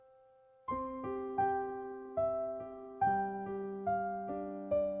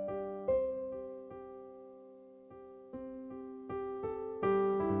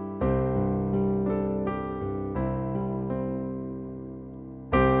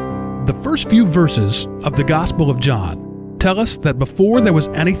The first few verses of the Gospel of John tell us that before there was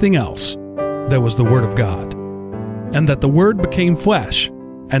anything else, there was the Word of God, and that the Word became flesh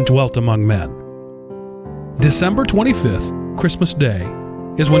and dwelt among men. December 25th, Christmas Day,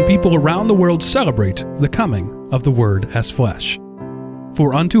 is when people around the world celebrate the coming of the Word as flesh.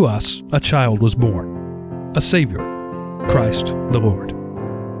 For unto us a child was born, a Savior, Christ the Lord.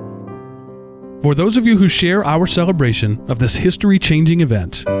 For those of you who share our celebration of this history-changing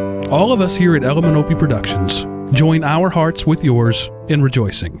event, all of us here at Elamanopi Productions join our hearts with yours in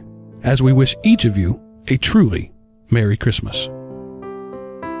rejoicing, as we wish each of you a truly Merry Christmas.